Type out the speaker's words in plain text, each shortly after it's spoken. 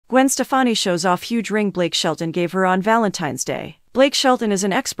Gwen Stefani shows off huge ring Blake Shelton gave her on Valentine's Day. Blake Shelton is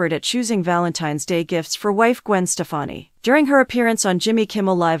an expert at choosing Valentine's Day gifts for wife Gwen Stefani. During her appearance on Jimmy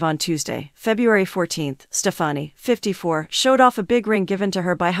Kimmel Live on Tuesday, February 14th, Stefani, 54, showed off a big ring given to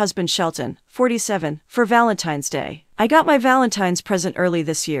her by husband Shelton, 47, for Valentine's Day. "I got my Valentine's present early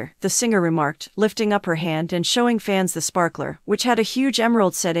this year," the singer remarked, lifting up her hand and showing fans the sparkler, which had a huge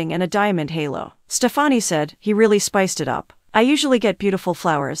emerald setting and a diamond halo. Stefani said, "He really spiced it up. I usually get beautiful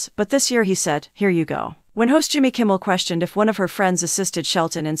flowers, but this year," he said, "here you go." When host Jimmy Kimmel questioned if one of her friends assisted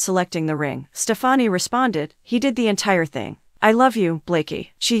Shelton in selecting the ring, Stefani responded, "He did the entire thing. I love you,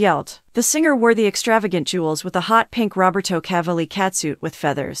 Blakey," she yelled. The singer wore the extravagant jewels with a hot pink Roberto Cavalli catsuit with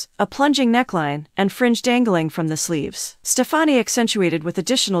feathers, a plunging neckline, and fringe dangling from the sleeves. Stefani accentuated with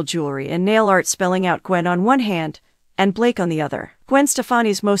additional jewelry and nail art spelling out Gwen on one hand and Blake on the other. Gwen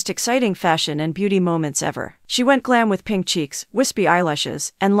Stefani's most exciting fashion and beauty moments ever. She went glam with pink cheeks, wispy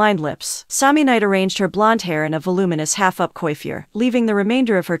eyelashes, and lined lips. Sami Knight arranged her blonde hair in a voluminous half-up coiffure, leaving the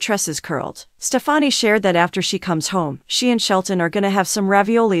remainder of her tresses curled. Stefani shared that after she comes home, she and Shelton are gonna have some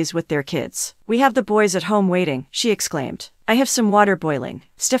raviolis with their kids. "We have the boys at home waiting," she exclaimed. "I have some water boiling."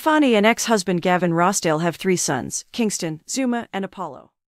 Stefani and ex-husband Gavin Rossdale have 3 sons, Kingston, Zuma, and Apollo.